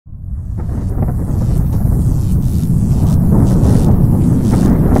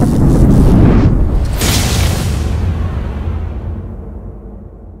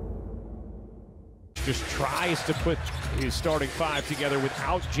chance to put his starting five together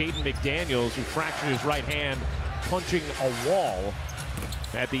without Jaden McDaniels, who fractured his right hand punching a wall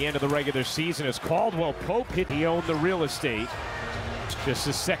at the end of the regular season. As Caldwell Pope hit, he owned the real estate. Just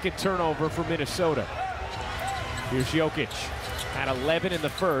his second turnover for Minnesota. Here's Jokic at 11 in the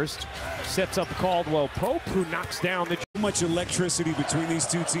first. Sets up Caldwell Pope, who knocks down the... Too much electricity between these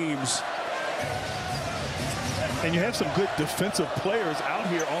two teams. And you have some good defensive players out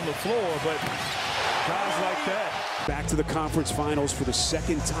here on the floor, but guys like that. Back to the conference finals for the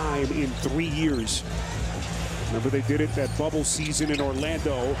second time in 3 years. Remember, they did it that bubble season in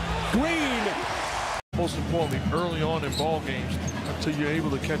Orlando. Green! Most importantly, early on in ball games, until you're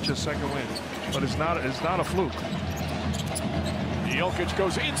able to catch your second win. But it's not a fluke. Jokic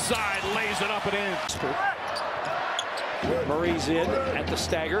goes inside, lays it up and in. Murray's in at the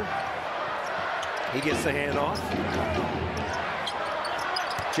stagger. He gets the handoff.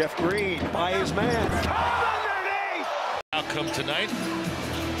 Jeff Green by his man. Outcome tonight,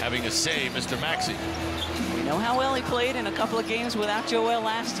 having a say, Mr. Maxey. We know how well he played in a couple of games without Joel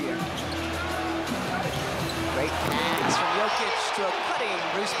last year. Great pass from Jokic to a cutting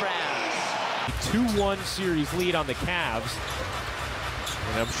Bruce Brown. 2-1 series lead on the Cavs.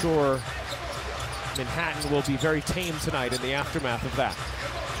 And I'm sure Manhattan will be very tame tonight in the aftermath of that.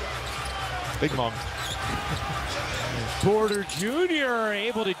 Big hung. Porter Jr.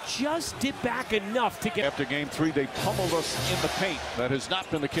 able to just dip back enough to get... After game 3, they pummeled us in the paint. That has not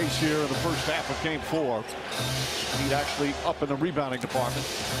been the case here in the first half of game 4. He's actually up in the rebounding department.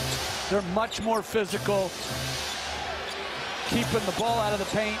 They're much more physical, keeping the ball out of the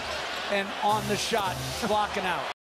paint and on the shot, blocking out.